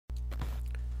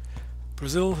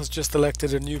Brazil has just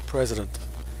elected a new president,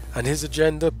 and his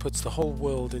agenda puts the whole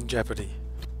world in jeopardy.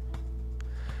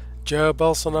 Jair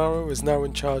Bolsonaro is now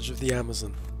in charge of the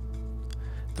Amazon,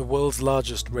 the world's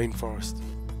largest rainforest.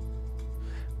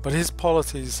 But his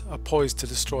policies are poised to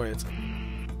destroy it.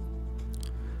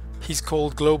 He's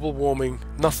called global warming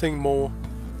nothing more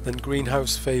than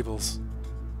greenhouse fables.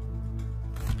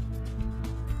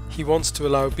 He wants to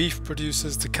allow beef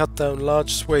producers to cut down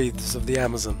large swathes of the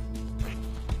Amazon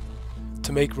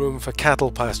to make room for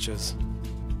cattle pastures.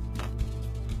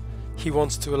 He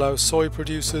wants to allow soy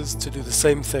producers to do the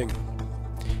same thing.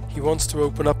 He wants to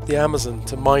open up the Amazon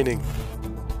to mining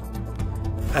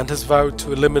and has vowed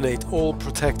to eliminate all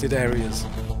protected areas.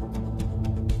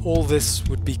 All this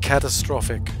would be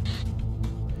catastrophic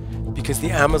because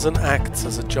the Amazon acts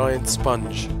as a giant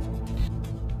sponge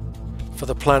for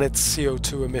the planet's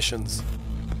CO2 emissions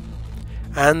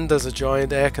and as a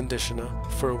giant air conditioner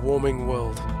for a warming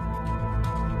world.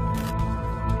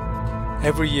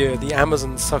 Every year, the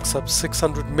Amazon sucks up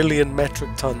 600 million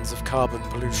metric tons of carbon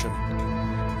pollution.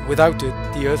 Without it,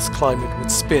 the Earth's climate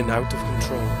would spin out of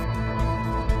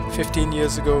control. 15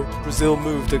 years ago, Brazil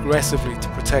moved aggressively to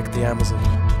protect the Amazon.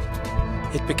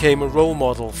 It became a role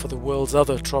model for the world's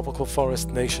other tropical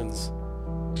forest nations.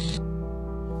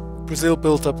 Brazil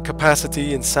built up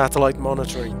capacity in satellite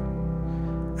monitoring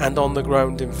and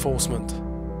on-the-ground enforcement.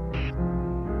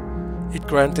 It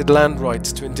granted land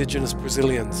rights to indigenous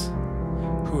Brazilians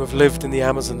who have lived in the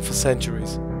Amazon for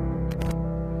centuries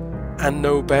and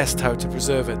know best how to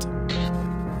preserve it.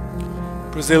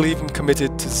 Brazil even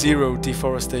committed to zero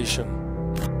deforestation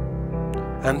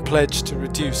and pledged to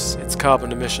reduce its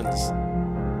carbon emissions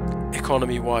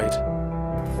economy-wide.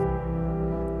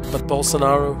 But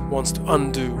Bolsonaro wants to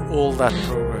undo all that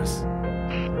progress.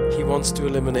 He wants to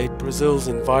eliminate Brazil's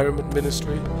Environment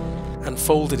Ministry and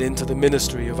fold it into the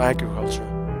Ministry of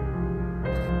Agriculture.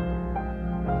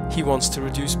 He wants to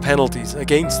reduce penalties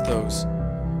against those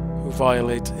who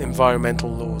violate environmental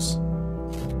laws.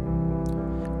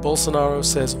 Bolsonaro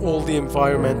says all the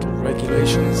environmental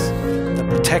regulations that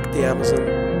protect the Amazon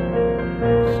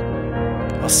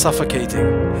are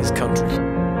suffocating his country.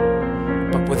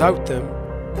 But without them,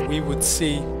 we would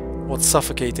see what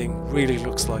suffocating really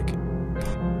looks like.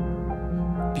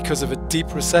 Because of a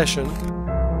deep recession,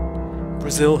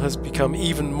 Brazil has become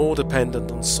even more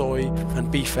dependent on soy and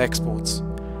beef exports.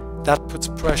 That puts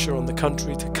pressure on the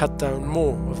country to cut down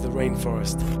more of the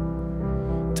rainforest,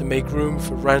 to make room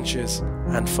for ranches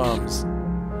and farms.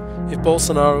 If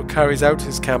Bolsonaro carries out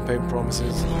his campaign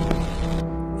promises,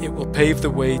 it will pave the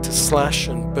way to slash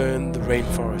and burn the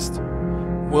rainforest.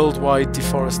 Worldwide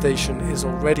deforestation is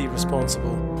already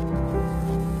responsible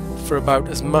for about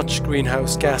as much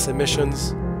greenhouse gas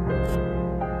emissions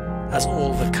as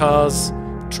all the cars,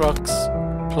 trucks,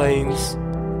 planes,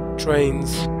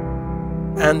 trains,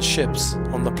 and ships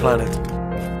on the planet.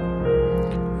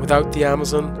 Without the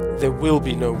Amazon, there will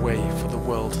be no way for the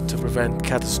world to prevent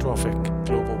catastrophic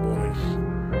global warming.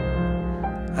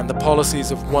 And the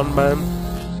policies of one man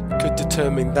could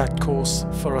determine that course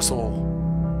for us all.